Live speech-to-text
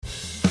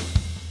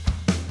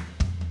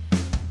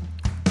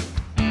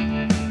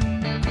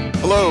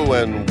Hello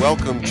and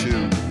welcome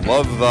to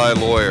Love Thy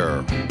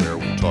Lawyer, where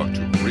we talk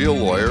to real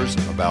lawyers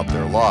about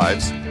their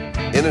lives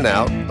in and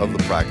out of the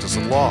practice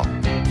of law,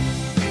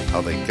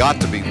 how they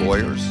got to be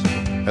lawyers,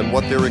 and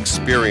what their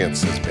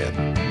experience has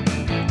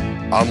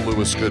been. I'm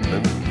Lewis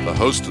Goodman, the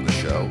host of the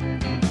show,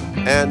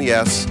 and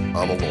yes,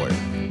 I'm a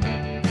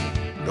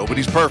lawyer.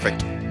 Nobody's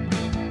perfect.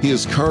 He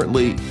is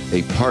currently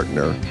a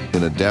partner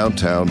in a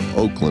downtown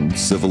Oakland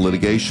civil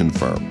litigation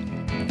firm.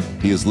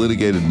 He has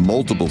litigated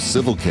multiple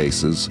civil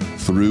cases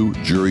through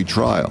jury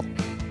trial.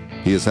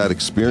 He has had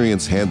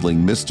experience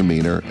handling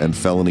misdemeanor and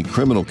felony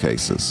criminal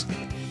cases.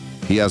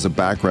 He has a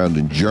background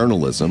in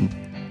journalism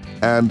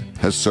and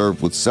has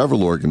served with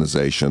several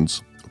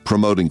organizations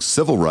promoting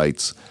civil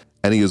rights,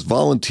 and he has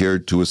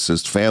volunteered to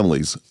assist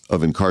families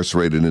of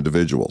incarcerated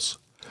individuals.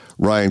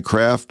 Ryan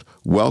Kraft,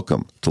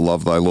 welcome to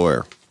Love Thy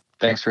Lawyer.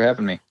 Thanks for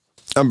having me.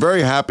 I'm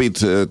very happy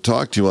to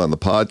talk to you on the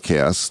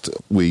podcast.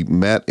 We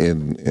met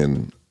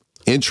in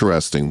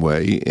interesting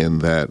way in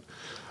that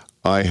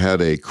I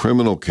had a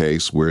criminal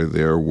case where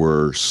there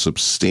were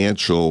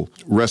substantial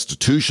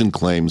restitution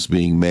claims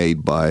being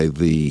made by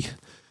the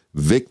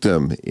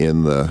victim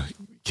in the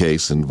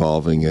case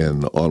involving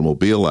an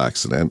automobile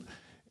accident,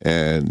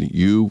 and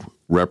you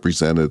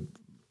represented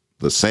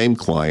the same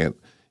client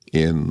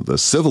in the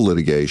civil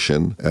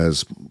litigation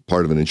as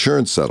part of an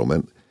insurance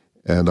settlement,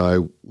 and I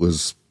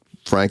was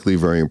frankly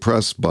very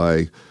impressed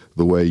by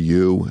the way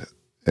you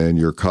and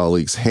your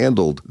colleagues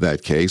handled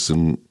that case,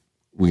 and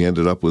we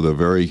ended up with a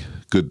very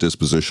good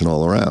disposition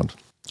all around.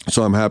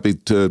 So I'm happy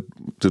to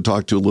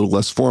talk to you a little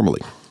less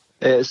formally.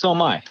 So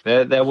am I.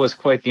 That was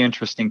quite the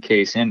interesting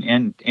case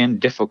and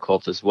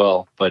difficult as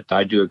well. But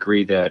I do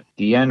agree that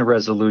the end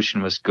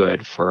resolution was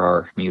good for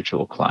our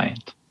mutual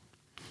client.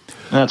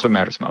 And that's what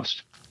matters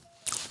most.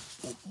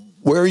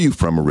 Where are you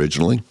from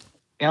originally?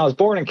 I was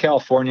born in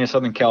California,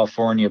 Southern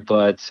California,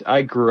 but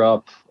I grew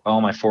up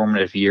all my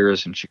formative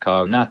years in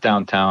Chicago, not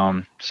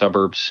downtown,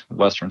 suburbs,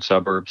 western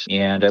suburbs.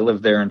 And I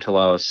lived there until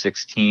I was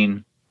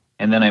 16.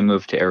 And then I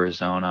moved to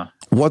Arizona.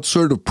 What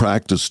sort of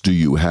practice do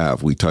you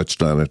have? We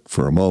touched on it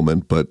for a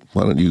moment, but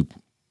why don't you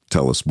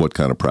tell us what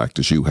kind of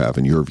practice you have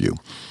in your view?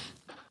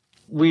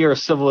 We are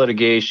civil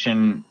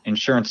litigation,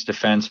 insurance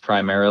defense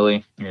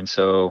primarily. And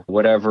so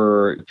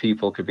whatever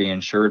people could be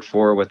insured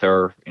for with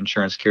our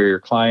insurance carrier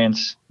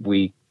clients,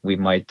 we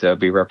might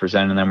be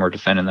representing them or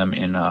defending them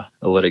in a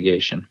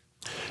litigation.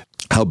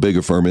 How big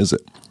a firm is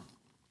it?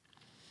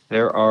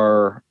 There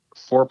are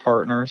 4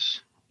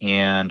 partners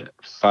and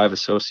 5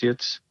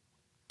 associates.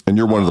 And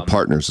you're one of the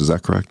partners, is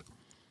that correct?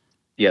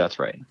 Yeah, that's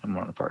right. I'm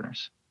one of the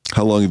partners.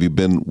 How long have you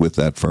been with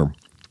that firm?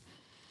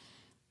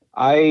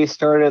 I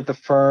started at the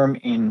firm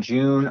in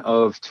June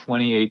of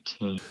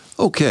 2018.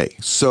 Okay,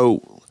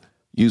 so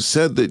you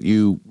said that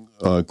you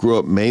grew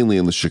up mainly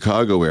in the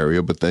Chicago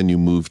area, but then you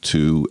moved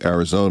to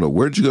Arizona.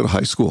 Where did you go to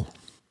high school?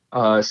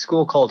 A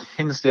school called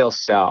Hinsdale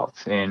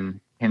South in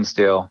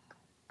Hinsdale,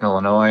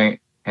 Illinois.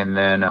 And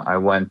then I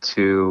went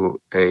to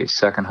a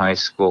second high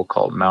school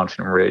called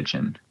Mountain Ridge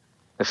in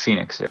the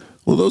Phoenix area.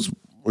 Well, those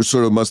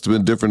must have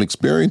been different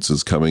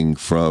experiences coming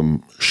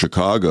from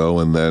Chicago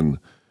and then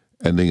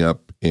ending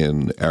up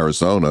in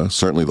Arizona.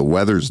 Certainly the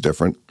weather's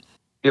different.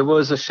 It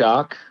was a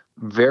shock.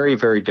 Very,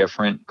 very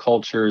different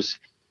cultures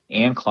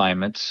and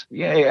climates.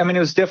 Yeah, I mean, it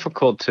was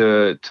difficult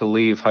to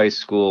leave high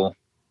school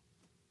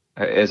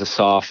as a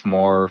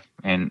sophomore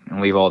and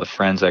leave all the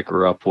friends I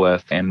grew up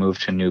with and move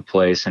to a new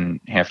place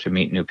and have to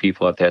meet new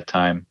people at that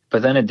time.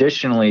 But then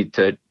additionally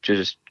to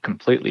just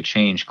completely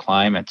change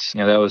climates,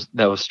 that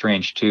was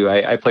strange too.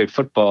 I played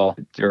football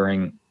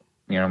during,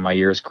 my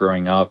years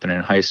growing up and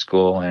in high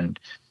school, and,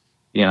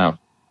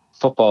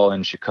 football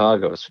in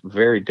Chicago is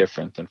very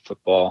different than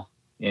football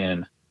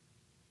in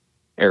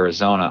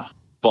Arizona.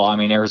 Well, I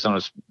mean,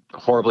 Arizona's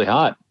horribly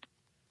hot.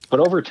 But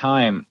over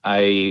time,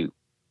 I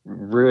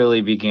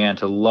really began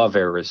to love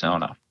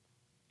Arizona.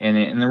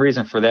 And the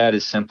reason for that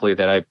is simply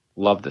that I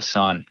love the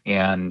sun.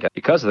 And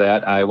because of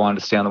that, I wanted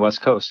to stay on the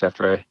West Coast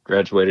after I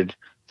graduated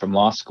from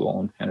law school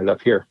and ended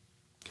up here.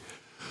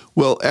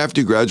 Well,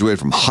 after you graduated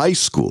from high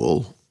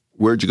school,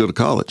 where'd you go to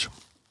college?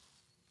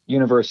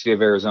 University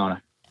of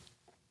Arizona.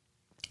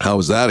 How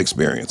was that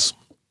experience?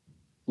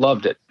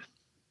 Loved it.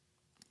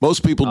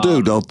 Most people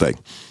do, don't they?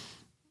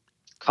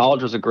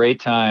 College was a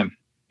great time.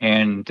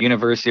 And the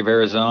University of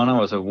Arizona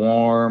was a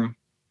warm,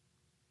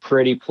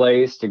 pretty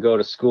place to go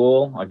to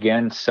school.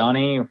 Again,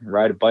 sunny,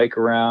 ride a bike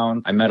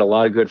around. I met a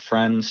lot of good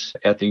friends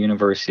at the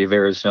University of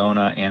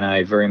Arizona, and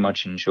I very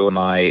much enjoyed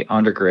my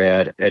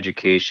undergrad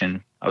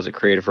education. I was a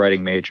creative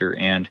writing major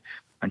and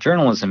a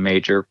journalism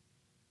major,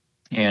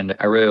 and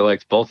I really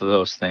liked both of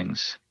those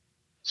things.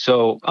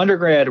 So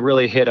undergrad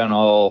really hit on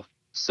all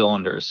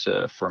cylinders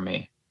for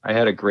me. I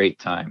had a great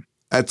time.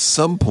 At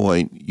some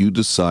point, you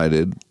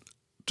decided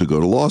to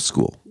go to law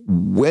school.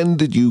 When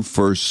did you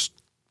first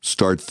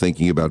start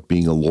thinking about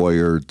being a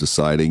lawyer,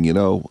 deciding,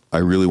 I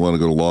really want to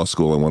go to law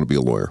school, I want to be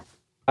a lawyer?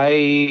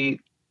 It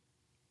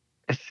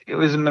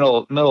was the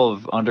middle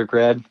of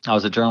undergrad. I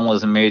was a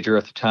journalism major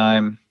at the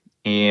time,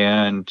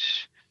 and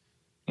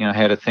I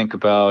had to think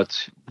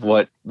about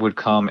what would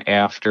come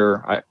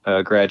after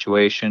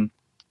graduation,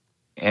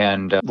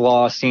 and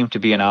law seemed to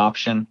be an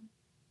option.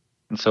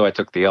 And so I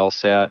took the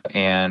LSAT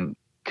and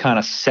kind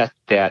of set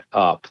that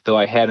up, though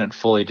I hadn't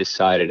fully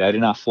decided. I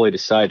did not fully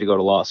decide to go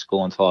to law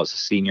school until I was a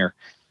senior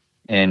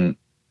in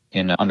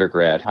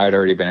undergrad. I had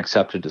already been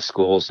accepted to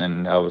schools,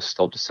 and I was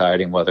still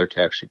deciding whether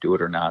to actually do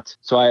it or not.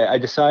 So I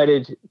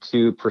decided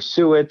to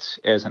pursue it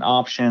as an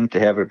option, to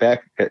have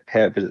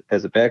it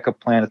as a backup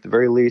plan at the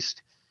very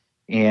least.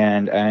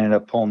 And I ended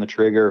up pulling the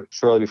trigger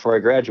shortly before I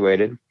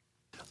graduated.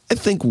 I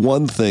think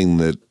one thing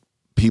that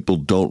people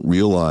don't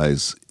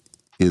realize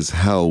is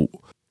how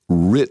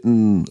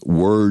written,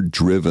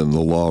 word-driven the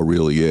law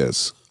really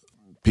is.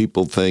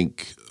 People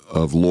think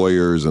of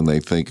lawyers and they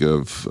think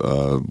of,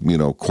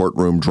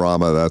 courtroom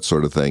drama, that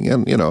sort of thing.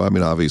 And,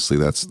 obviously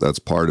that's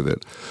part of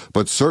it.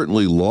 But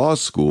certainly law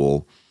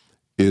school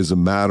is a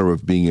matter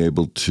of being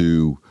able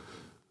to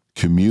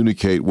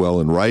communicate well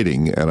in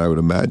writing. And I would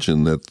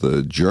imagine that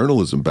the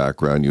journalism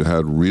background you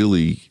had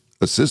really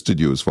assisted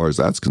you as far as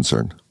that's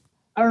concerned.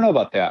 I don't know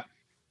about that.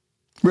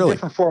 Really?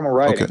 Different form of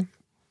writing. Okay.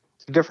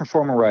 It's a different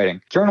form of writing.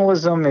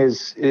 Journalism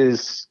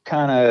is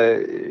kind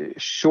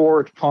of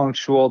short,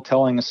 punctual,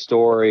 telling a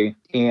story,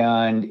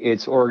 and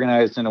it's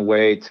organized in a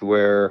way to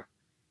where,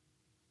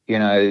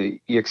 you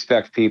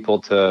expect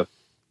people to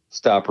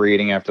stop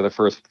reading after the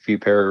first few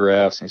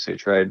paragraphs, and so you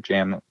try to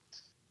jam,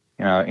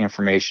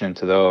 information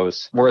into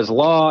those. Whereas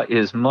law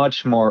is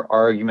much more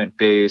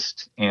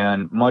argument-based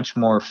and much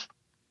more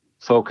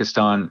focused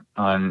on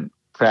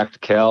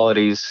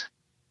practicalities,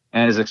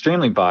 and is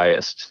extremely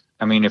biased.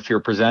 I mean, if you're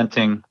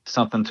presenting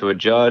something to a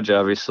judge,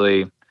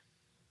 obviously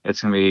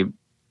it's going to be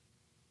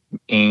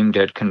aimed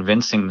at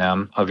convincing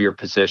them of your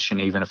position,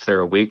 even if there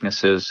are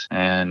weaknesses.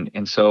 And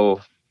so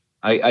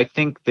I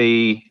think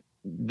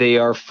they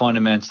are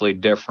fundamentally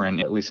different,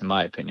 at least in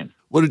my opinion.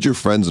 What did your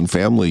friends and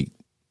family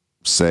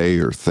say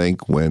or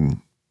think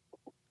when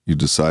you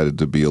decided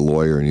to be a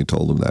lawyer and you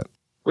told them that?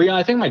 Well,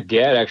 I think my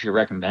dad actually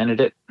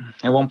recommended it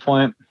at one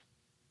point.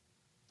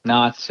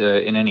 Not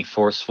in any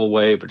forceful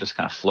way, but just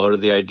kind of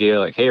floated the idea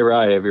like, hey,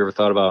 Ryan, have you ever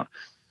thought about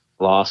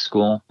law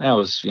school? That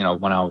was,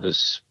 when I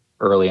was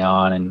early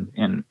on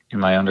in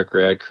my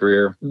undergrad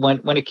career.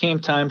 When it came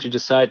time to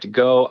decide to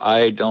go,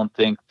 I don't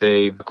think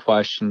they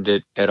questioned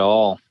it at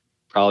all.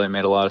 Probably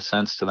made a lot of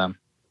sense to them.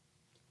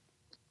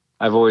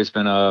 I've always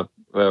been a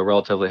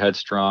relatively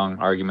headstrong,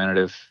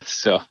 argumentative,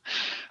 so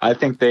I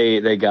think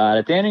they got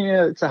it. And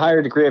it's a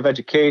higher degree of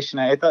education.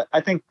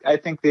 I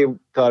think they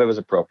thought it was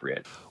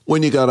appropriate.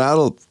 When you got out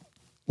of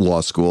law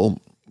school,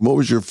 what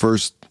was your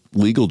first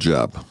legal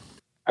job?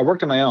 I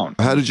worked on my own.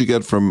 How did you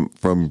get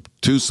from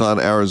Tucson,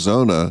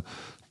 Arizona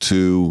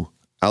to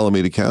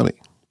Alameda County?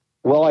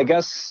 Well, I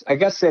guess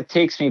that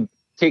takes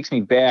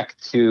me back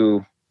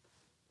to.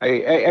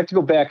 I have to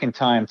go back in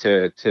time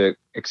to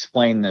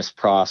explain this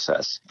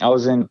process. I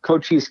was in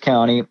Cochise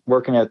County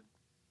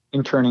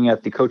interning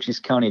at the Cochise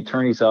County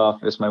Attorney's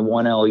Office my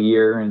 1L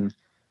year, and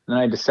then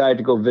I decided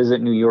to go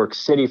visit New York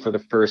City for the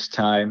first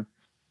time.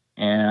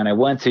 And I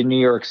went to New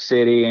York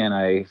City and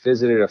I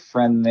visited a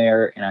friend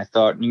there, and I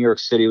thought New York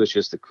City was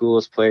just the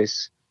coolest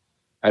place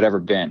I'd ever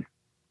been.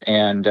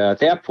 And at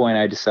that point,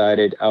 I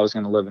decided I was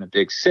going to live in a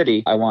big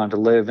city. I wanted to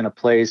live in a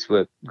place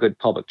with good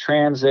public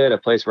transit, a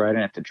place where I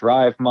didn't have to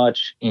drive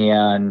much.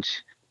 And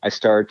I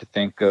started to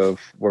think of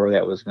where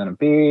that was going to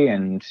be,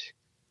 and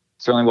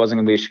certainly wasn't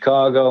going to be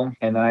Chicago.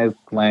 And then I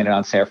landed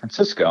on San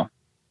Francisco.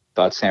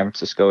 Thought San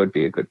Francisco would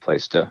be a good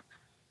place to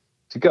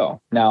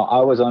go. Now, I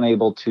was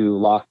unable to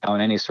lock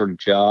down any sort of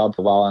job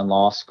while in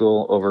law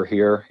school over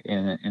here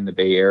in the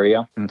Bay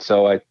Area. And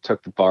so I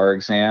took the bar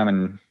exam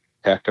and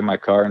packed up my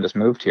car and just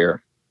moved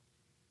here.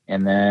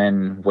 And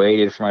then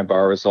waited for my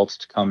bar results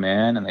to come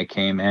in, and they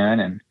came in,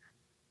 and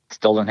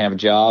still didn't have a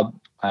job,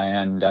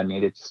 and I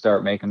needed to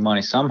start making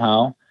money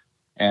somehow.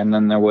 And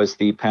then there was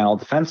the panel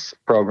defense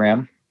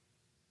program,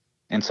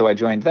 and so I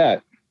joined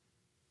that.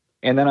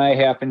 And then I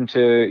happened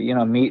to,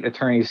 meet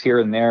attorneys here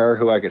and there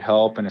who I could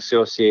help and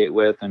associate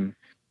with in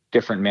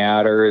different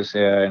matters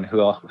and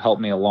who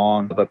helped me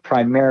along. But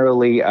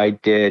primarily I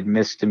did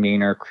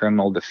misdemeanor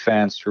criminal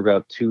defense for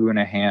about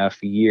 2.5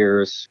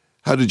 years.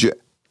 How did you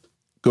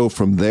go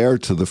from there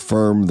to the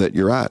firm that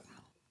you're at?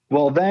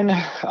 Well, then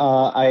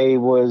I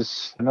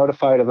was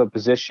notified of a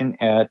position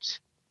at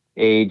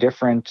a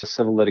different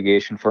civil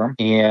litigation firm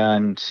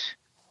and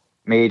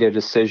made a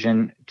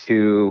decision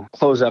to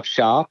close up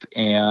shop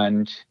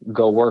and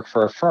go work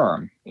for a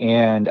firm.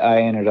 And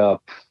I ended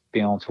up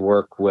being able to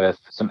work with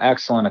some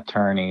excellent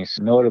attorneys,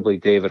 notably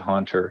David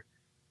Hunter,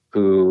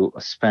 who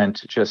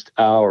spent just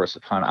hours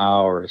upon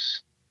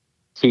hours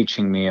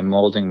teaching me and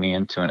molding me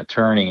into an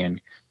attorney.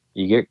 And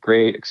you get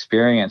great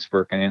experience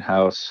working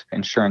in-house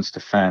insurance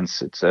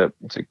defense. It's a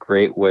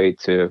great way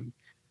to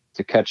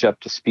catch up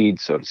to speed,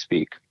 so to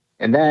speak.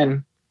 And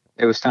then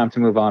it was time to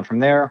move on from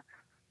there,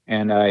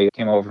 and I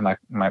came over to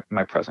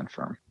my present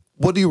firm.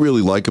 What do you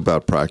really like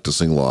about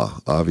practicing law?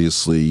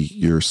 Obviously,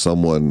 you're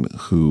someone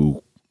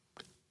who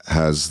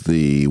has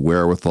the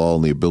wherewithal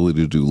and the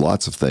ability to do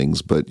lots of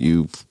things, but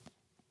you've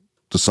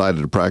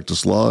decided to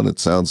practice law, and it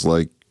sounds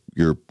like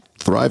you're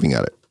thriving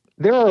at it.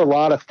 There are a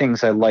lot of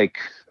things I like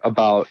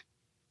about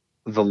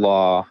the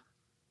law,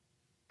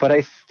 but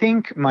I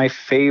think my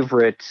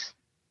favorite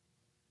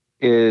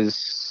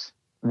is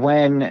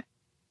when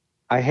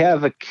I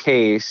have a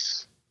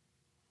case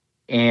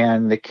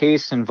and the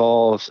case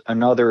involves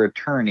another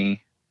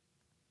attorney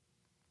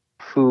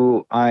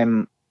who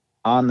I'm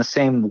on the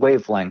same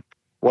wavelength,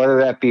 whether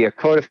that be a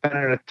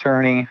co-defendant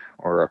attorney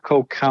or a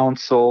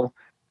co-counsel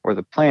or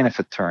the plaintiff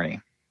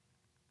attorney.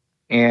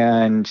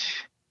 And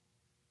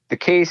the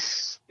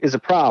case is a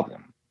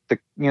problem.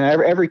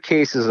 Every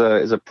case is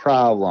a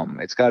problem.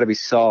 It's got to be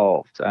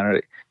solved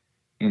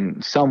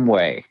in some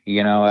way.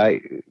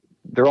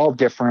 They're all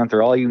different.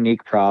 They're all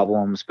unique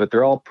problems, but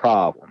they're all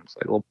problems,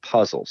 like little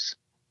puzzles.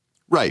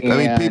 Right. I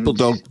mean, people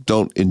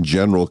don't in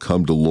general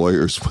come to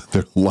lawyers when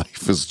their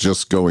life is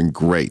just going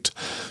great.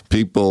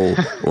 People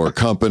or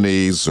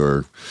companies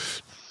or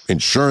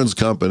insurance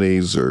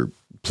companies or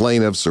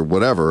plaintiffs or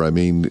whatever. I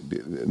mean,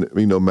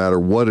 no matter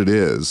what it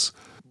is,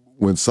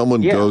 when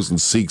someone goes and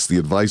seeks the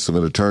advice of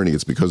an attorney,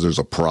 it's because there's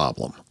a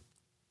problem.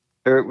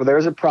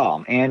 There's a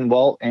problem.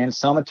 And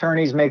some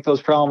attorneys make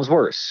those problems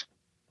worse,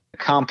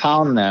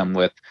 compound them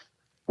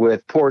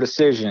with poor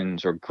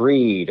decisions or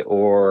greed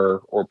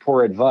or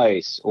poor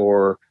advice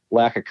or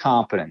lack of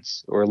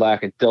competence or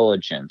lack of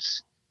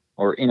diligence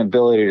or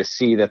inability to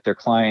see that their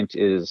client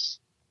is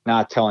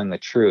not telling the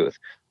truth.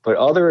 But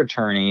other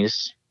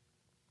attorneys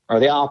are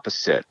the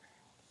opposite.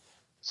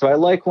 So I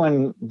like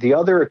when the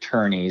other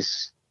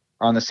attorneys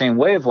are on the same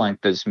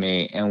wavelength as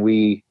me, and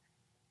we,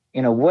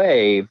 in a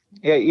way,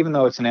 even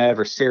though it's an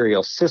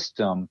adversarial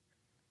system,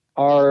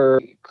 are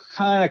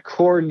kind of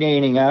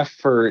coordinating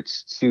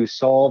efforts to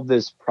solve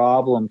this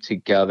problem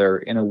together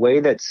in a way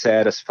that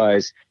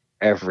satisfies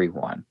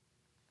everyone.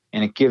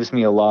 And it gives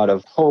me a lot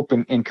of hope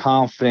and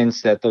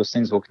confidence that those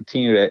things will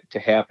continue to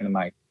happen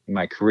in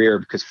my career,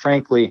 because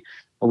frankly,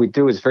 what we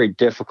do is very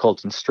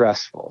difficult and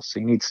stressful. So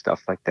you need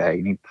stuff like that.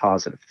 You need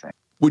positive things.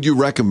 Would you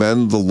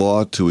recommend the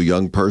law to a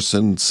young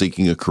person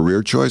seeking a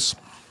career choice?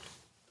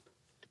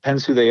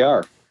 Depends who they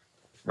are,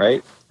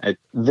 right?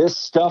 This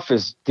stuff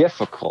is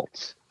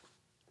difficult.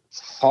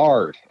 It's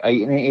hard.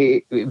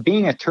 Being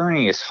an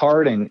attorney is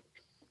hard in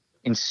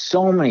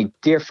so many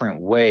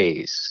different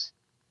ways.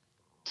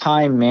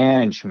 Time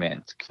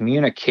management,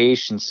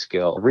 communication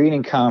skill,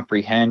 reading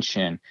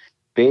comprehension,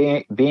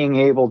 being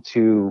able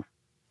to,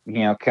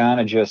 kind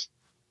of just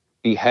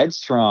be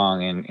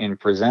headstrong and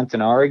present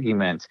an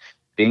argument,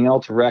 being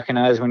able to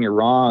recognize when you're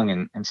wrong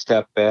and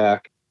step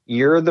back.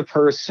 You're the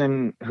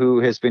person who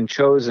has been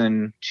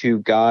chosen to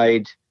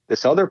guide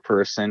this other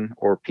person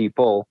or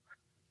people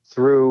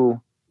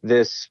through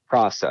this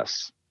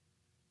process.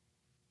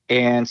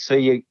 And so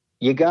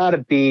you got to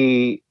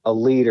be a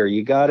leader.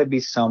 You got to be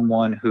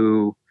someone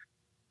who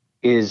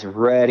is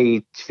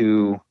ready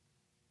to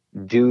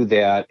do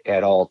that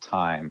at all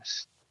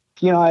times.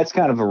 It's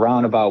kind of a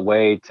roundabout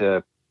way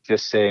to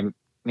just say,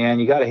 man,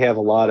 you got to have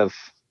a lot of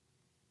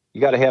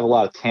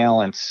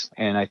talents.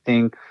 And I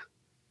think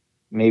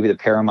maybe the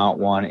paramount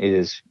one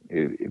is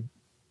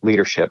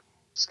leadership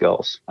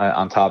skills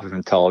on top of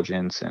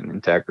intelligence and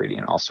integrity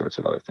and all sorts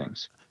of other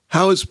things.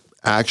 How is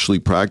actually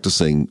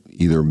practicing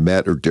either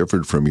met or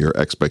different from your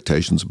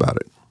expectations about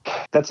it?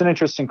 That's an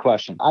interesting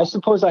question. I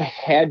suppose I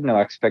had no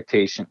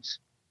expectations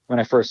when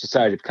I first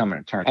decided to become an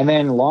attorney. And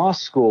then law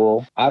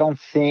school, I don't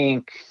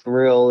think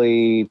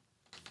really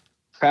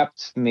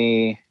prepped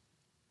me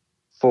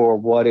for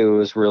what it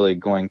was really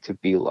going to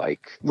be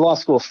like. Law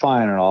school is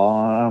fine and all.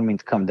 I don't mean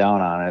to come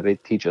down on it. They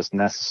teach us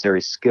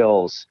necessary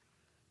skills,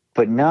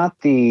 but not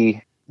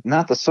the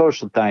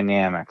social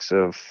dynamics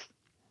of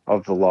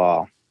the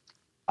law.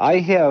 I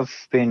have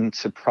been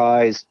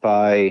surprised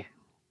by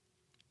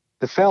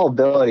the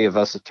fallibility of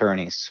us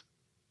attorneys.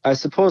 I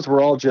suppose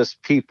we're all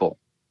just people,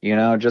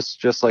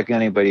 just like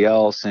anybody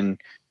else,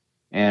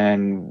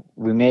 and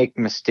we make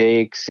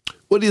mistakes.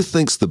 What do you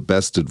think's the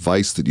best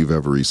advice that you've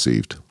ever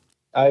received?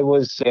 I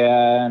was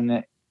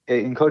in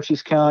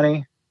Cochise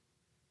County,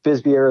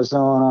 Bisbee,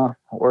 Arizona,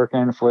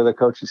 working for the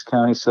Cochise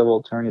County Civil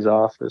Attorney's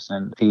Office,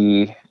 and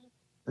the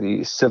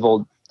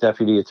civil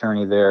deputy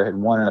attorney there had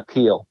won an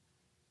appeal.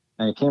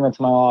 And he came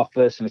into my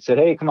office and he said,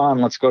 "Hey, come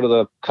on, let's go to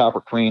the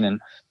Copper Queen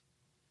and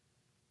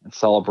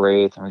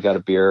celebrate." And we got a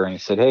beer. And he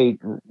said, "Hey,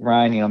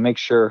 Ryan, make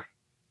sure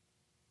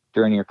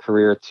during your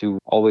career to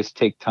always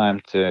take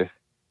time to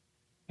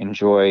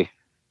enjoy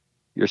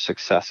your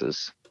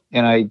successes."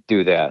 And I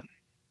do that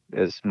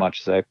as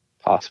much as I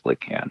possibly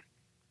can.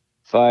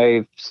 If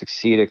I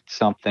succeed at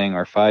something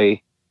or if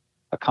I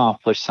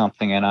accomplish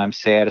something and I'm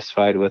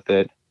satisfied with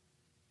it,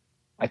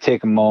 I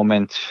take a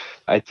moment,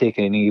 I take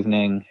an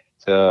evening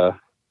to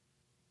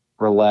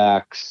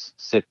relax,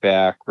 sit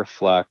back,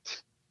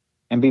 reflect,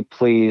 and be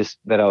pleased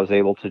that I was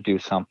able to do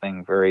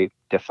something very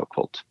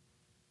difficult.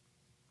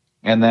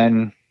 And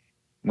then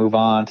move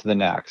on to the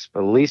next.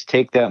 But at least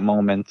take that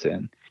moment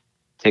and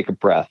take a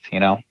breath,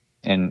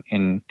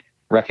 and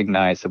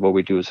recognize that what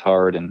we do is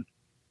hard and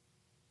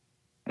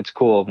it's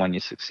cool when you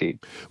succeed.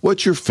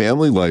 What's your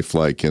family life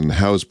like, and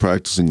how has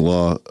practicing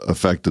law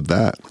affected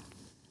that?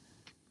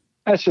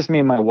 That's just me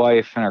and my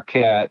wife and our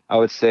cat. I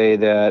would say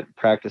that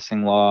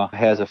practicing law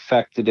has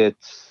affected it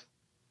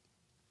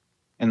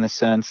in the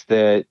sense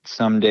that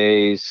some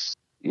days,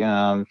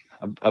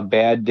 a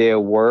bad day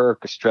at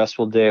work, a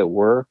stressful day at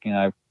work,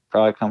 I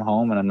probably come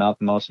home and I'm not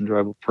the most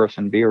enjoyable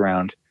person to be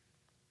around.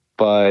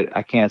 But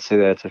I can't say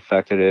that it's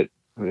affected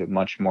it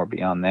much more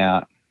beyond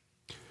that.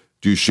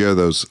 Do you share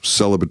those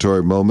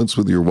celebratory moments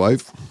with your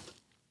wife?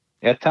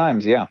 At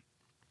times, yeah,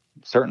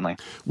 certainly.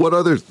 What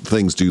other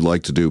things do you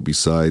like to do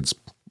besides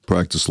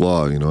practice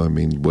law?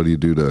 What do you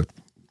do to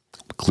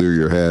clear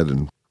your head?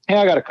 And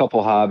yeah, I got a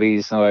couple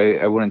hobbies. So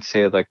I wouldn't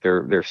say like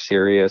they're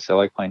serious. I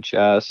like playing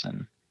chess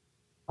and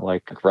I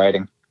like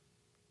writing.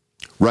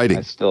 Writing.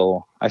 I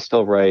still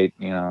write,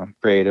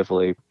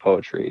 creatively,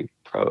 poetry,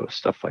 prose,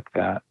 stuff like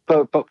that.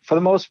 But for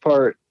the most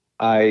part,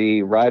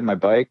 I ride my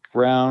bike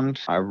around.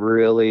 I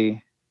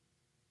really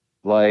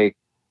like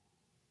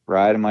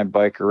riding my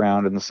bike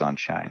around in the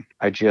sunshine.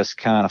 I just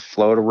kind of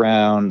float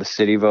around the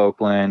city of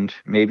Oakland,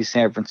 maybe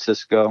San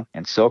Francisco,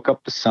 and soak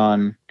up the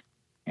sun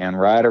and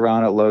ride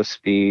around at low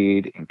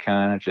speed and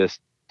kind of just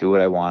do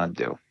what I want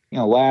to do.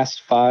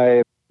 Last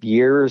 5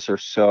 years or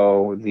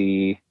so,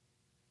 the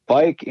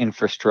bike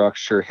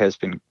infrastructure has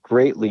been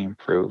greatly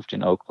improved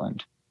in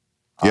Oakland.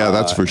 Yeah,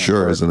 that's for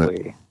sure, isn't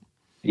it?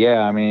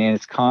 Yeah,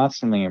 it's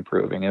constantly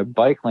improving.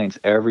 Bike lanes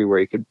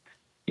everywhere.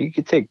 You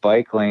could take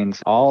bike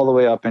lanes all the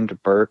way up into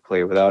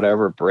Berkeley without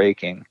ever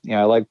braking.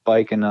 I like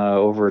biking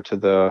over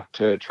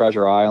to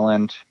Treasure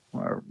Island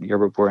or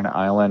Yerba Buena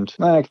Island.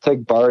 Then I could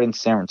take BART in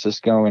San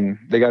Francisco, and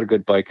they got a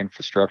good bike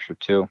infrastructure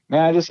too.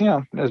 Man, I just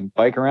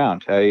bike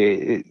around.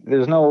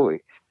 There's no.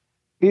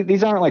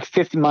 These aren't like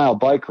 50-mile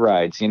bike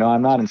rides.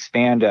 I'm not in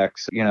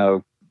spandex,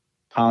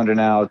 pounding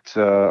out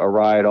a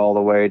ride all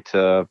the way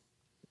to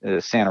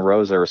Santa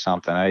Rosa or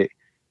something.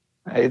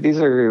 These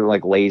are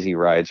like lazy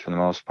rides for the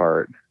most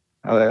part.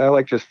 I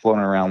like just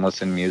floating around,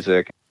 listening to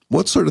music.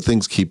 What sort of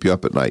things keep you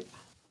up at night?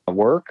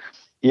 Work.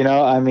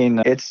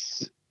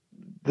 The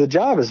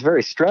job is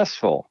very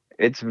stressful.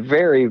 It's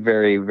very,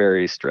 very,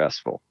 very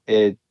stressful.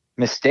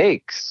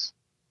 Mistakes.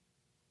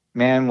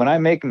 Man, when I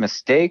make a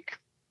mistake,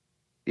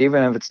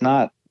 even if it's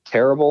not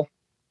terrible,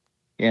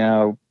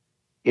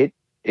 it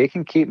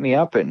can keep me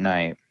up at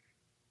night.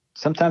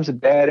 Sometimes a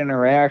bad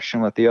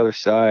interaction with the other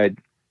side,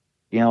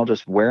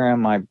 just wear on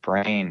my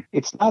brain.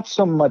 It's not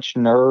so much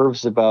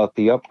nerves about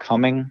the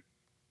upcoming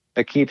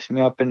that keeps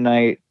me up at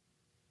night,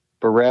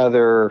 but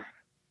rather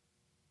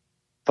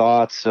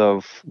thoughts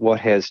of what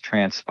has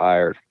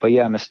transpired. But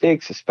yeah,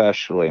 mistakes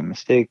especially.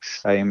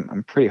 Mistakes,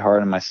 I'm pretty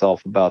hard on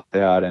myself about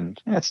that,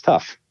 and it's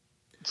tough.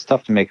 It's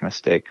tough to make a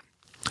mistake.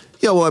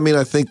 Yeah, well,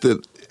 I think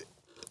that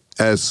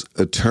as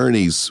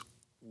attorneys,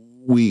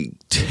 we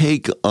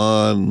take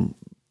on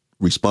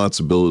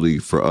responsibility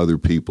for other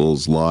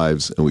people's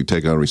lives, and we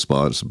take on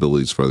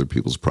responsibilities for other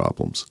people's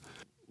problems.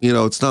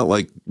 It's not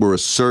like we're a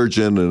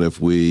surgeon, and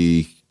if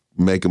we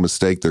make a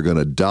mistake, they're going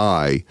to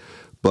die.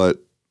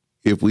 But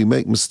if we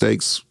make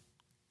mistakes,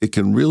 it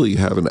can really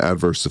have an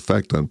adverse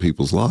effect on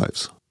people's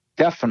lives.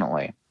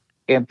 Definitely.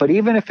 But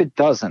even if it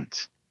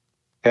doesn't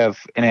have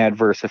an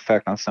adverse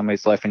effect on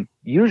somebody's life, and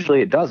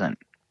usually it doesn't.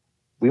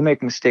 We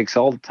make mistakes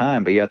all the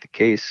time, but yet the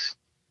case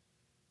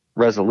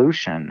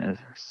resolution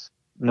is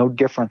no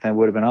different than it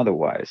would have been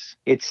otherwise.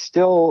 It's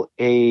still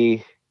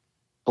a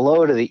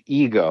blow to the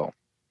ego.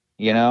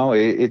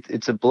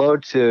 It's a blow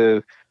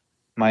to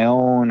my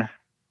own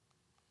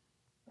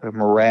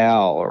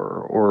morale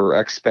or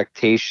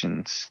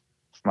expectations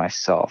of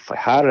myself. Like,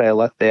 how did I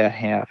let that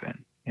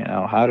happen?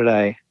 How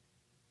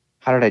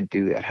did I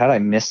do that? How did I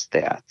miss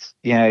that?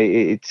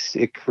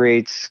 It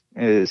creates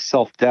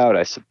self-doubt,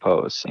 I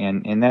suppose,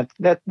 and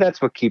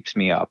that's what keeps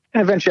me up.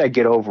 And eventually, I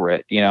get over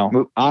it.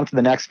 Move on to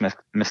the next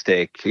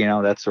mistake.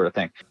 that sort of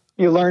thing.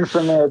 You learn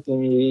from it,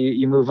 and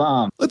you move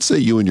on. Let's say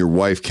you and your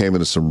wife came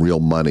into some real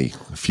money,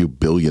 a few $1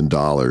 billion,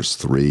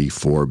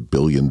 $3-4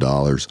 billion.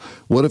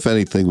 What, if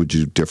anything, would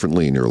you do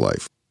differently in your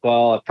life?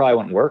 Well, I probably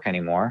wouldn't work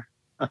anymore.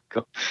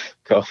 go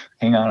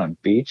hang out on a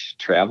beach,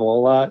 travel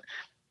a lot.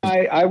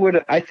 I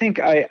would. I think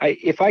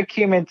if I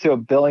came into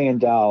 $1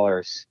 billion,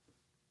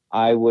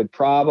 I would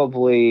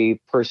probably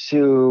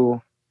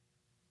pursue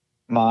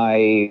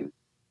my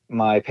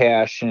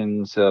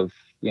passions of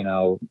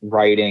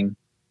writing,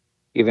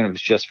 even if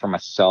it's just for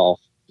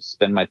myself.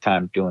 Spend my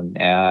time doing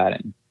that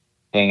and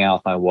hang out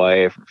with my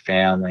wife and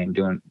family and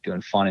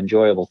doing fun,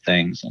 enjoyable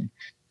things and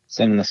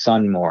sitting in the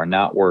sun more,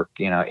 not work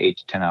 8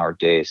 to 10 hour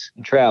days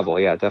and travel.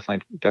 Yeah,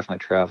 definitely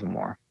travel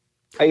more.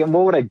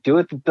 What would I do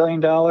with $1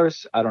 billion?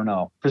 I don't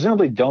know.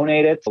 Presumably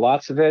donate it,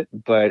 lots of it,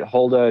 but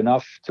hold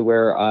enough to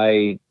where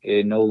I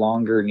no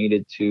longer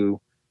needed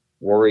to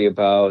worry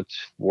about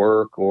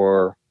work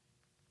or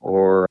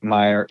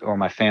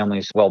my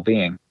family's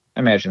well-being. I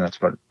imagine that's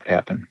what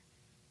happened.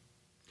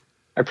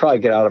 I'd probably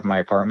get out of my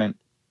apartment,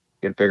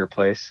 get a bigger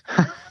place,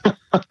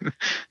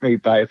 maybe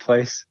buy a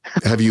place.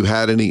 Have you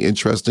had any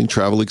interesting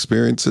travel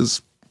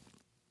experiences?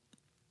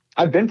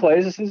 I've been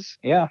places,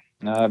 yeah.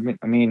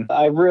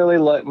 I really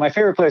like, my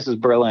favorite place is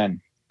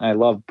Berlin. I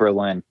love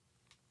Berlin.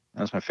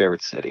 That's my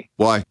favorite city.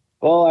 Why?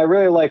 Well, I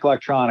really like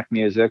electronic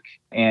music,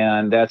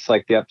 and that's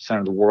like the epicenter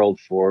of the world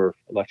for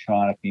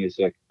electronic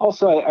music.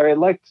 Also, I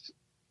liked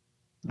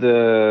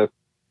the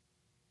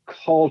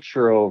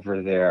culture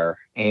over there,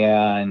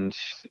 and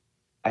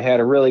I had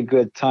a really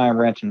good time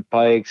renting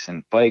bikes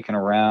and biking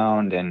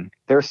around. And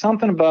there's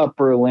something about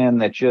Berlin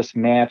that just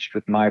matched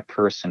with my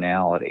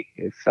personality.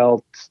 It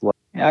felt like,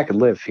 yeah, I could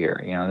live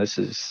here. This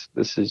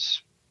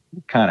is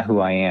kind of who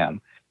I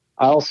am.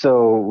 I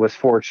also was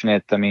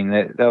fortunate. I mean,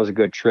 that was a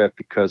good trip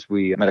because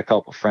we met a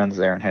couple of friends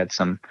there and had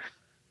some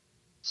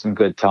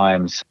good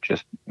times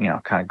just,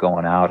 kind of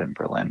going out in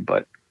Berlin.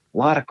 But a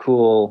lot of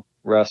cool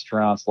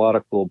restaurants, a lot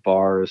of cool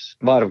bars,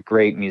 a lot of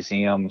great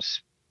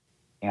museums.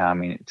 Yeah, I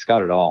mean, it's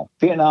got it all.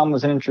 Vietnam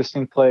was an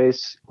interesting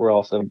place. We're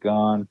also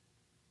gone.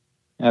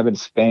 I've been to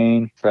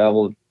Spain,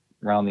 traveled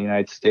around the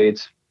United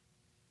States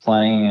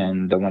plenty,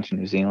 and I went to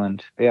New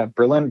Zealand. But yeah,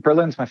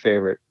 Berlin's my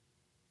favorite.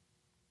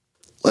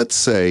 Let's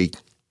say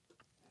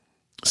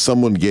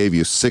someone gave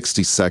you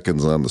 60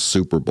 seconds on the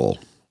Super Bowl,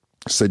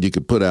 said you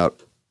could put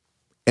out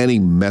any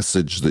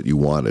message that you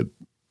wanted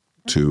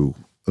to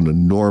an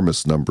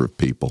enormous number of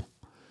people.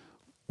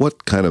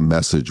 What kind of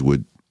message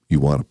would you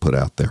want to put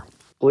out there?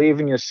 Believe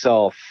in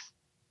yourself.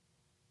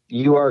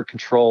 You are in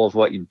control of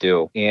what you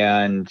do,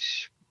 and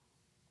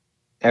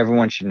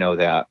everyone should know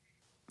that.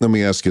 Let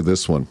me ask you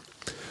this one.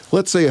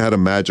 Let's say you had a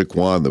magic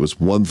wand that was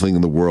one thing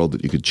in the world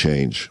that you could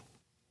change.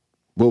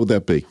 What would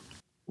that be?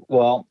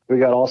 Well, we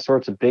got all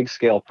sorts of big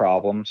scale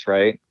problems,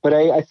 right? But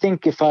I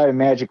think if I had a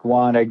magic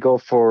wand, I'd go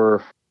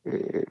for,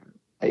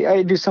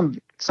 I'd do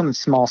some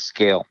small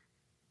scale.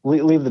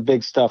 Leave the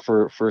big stuff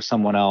for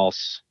someone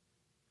else.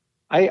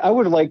 I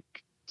would like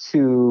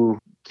to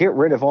get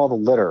rid of all the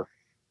litter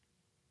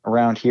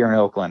around here in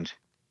Oakland.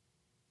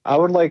 I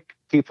would like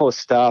people to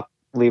stop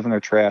leaving their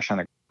trash on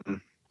the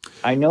ground.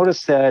 I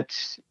noticed that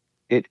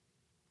it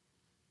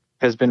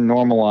has been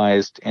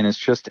normalized and it's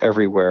just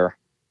everywhere.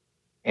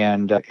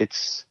 And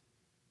it's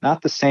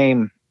not the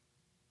same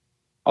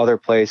other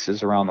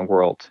places around the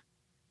world.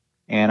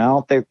 And I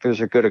don't think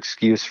there's a good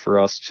excuse for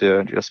us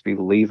to just be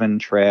leaving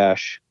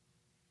trash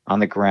on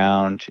the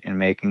ground and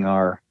making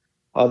our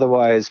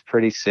otherwise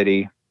pretty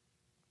city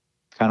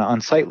kind of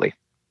unsightly.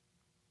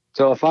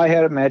 So if I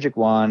had a magic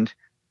wand,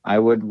 I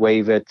would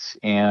wave it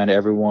and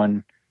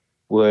everyone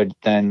would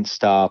then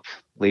stop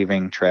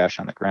leaving trash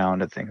on the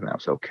ground and think that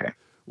was okay.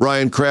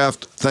 Ryan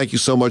Kraft, thank you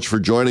so much for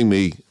joining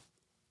me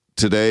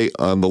today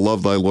on the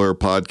Love Thy Lawyer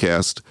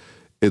podcast.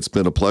 It's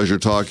been a pleasure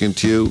talking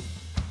to you,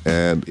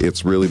 and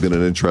it's really been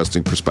an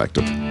interesting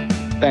perspective.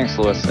 Thanks,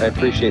 Louis. I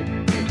appreciate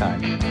your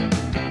time.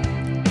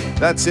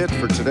 That's it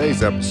for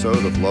today's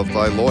episode of Love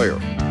Thy Lawyer.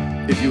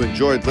 If you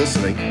enjoyed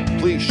listening,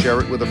 please share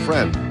it with a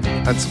friend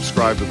and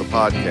subscribe to the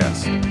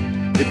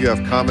podcast. If you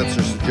have comments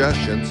or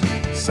suggestions,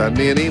 send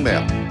me an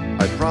email.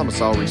 I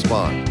promise I'll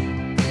respond.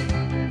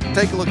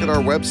 Take a look at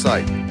our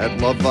website at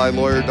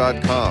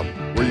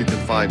lovethylawyer.com, where you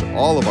can find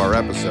all of our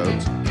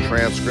episodes,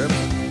 transcripts,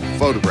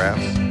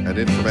 photographs, and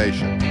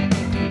information.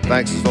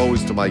 Thanks as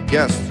always to my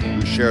guests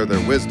who share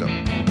their wisdom,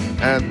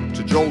 and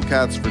to Joel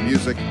Katz for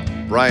music,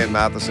 Brian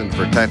Matheson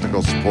for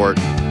technical support,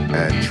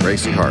 and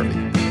Tracy Harvey.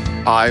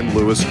 I'm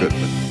Louis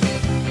Goodman.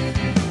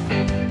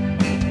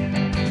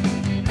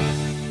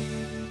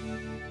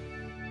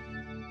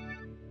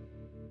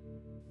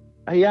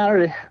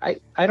 Yeah,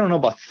 I don't know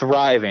about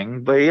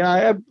thriving, but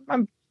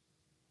I'm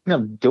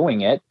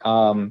doing it,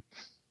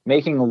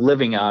 making a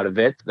living out of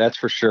it. That's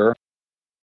for sure.